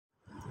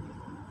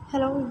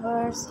Hello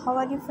viewers, how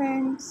are you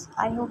friends?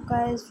 I hope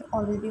guys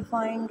all will be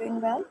fine, doing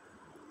well.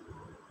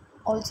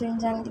 Also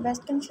enjoying the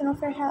best condition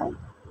of your health.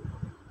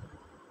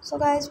 So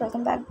guys,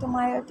 welcome back to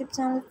my YouTube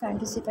channel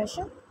Fantasy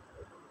Fashion.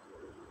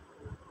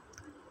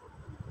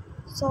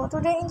 So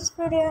today in this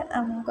video,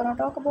 I'm gonna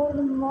talk about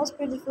the most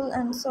beautiful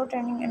and so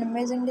trending and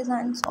amazing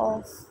designs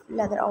of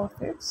leather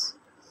outfits.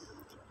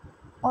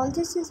 All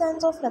these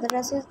designs of leather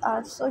dresses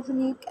are so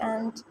unique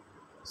and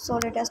so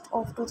latest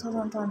of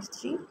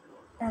 2023,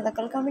 and the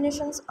color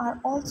combinations are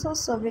also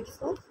so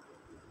beautiful.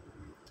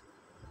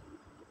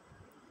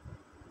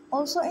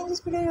 Also in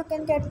this video you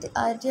can get the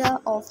idea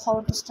of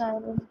how to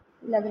style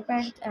leather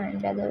pants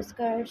and leather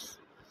skirts.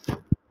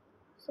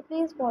 So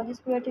please watch this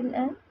video till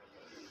end.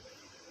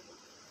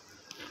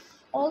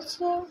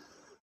 Also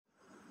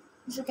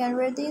you can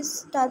wear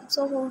these types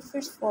of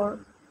outfits for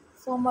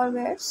formal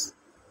wears.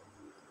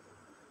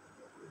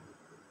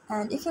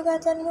 And if you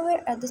guys are new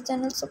here at this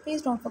channel, so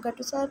please don't forget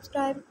to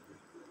subscribe.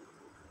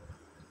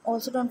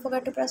 Also don't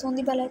forget to press on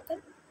the bell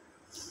icon.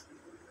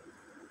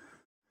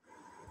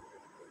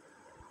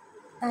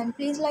 And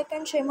please like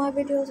and share my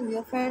videos with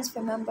your friends,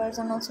 family members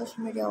and on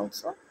social media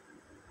also.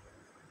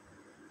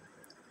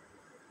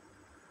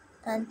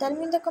 And tell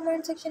me in the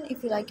comment section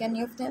if you like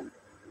any of them.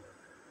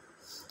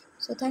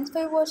 So thanks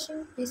for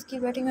watching. Please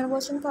keep waiting and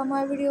watching for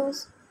my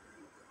videos.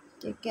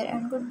 Take care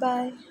and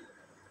goodbye.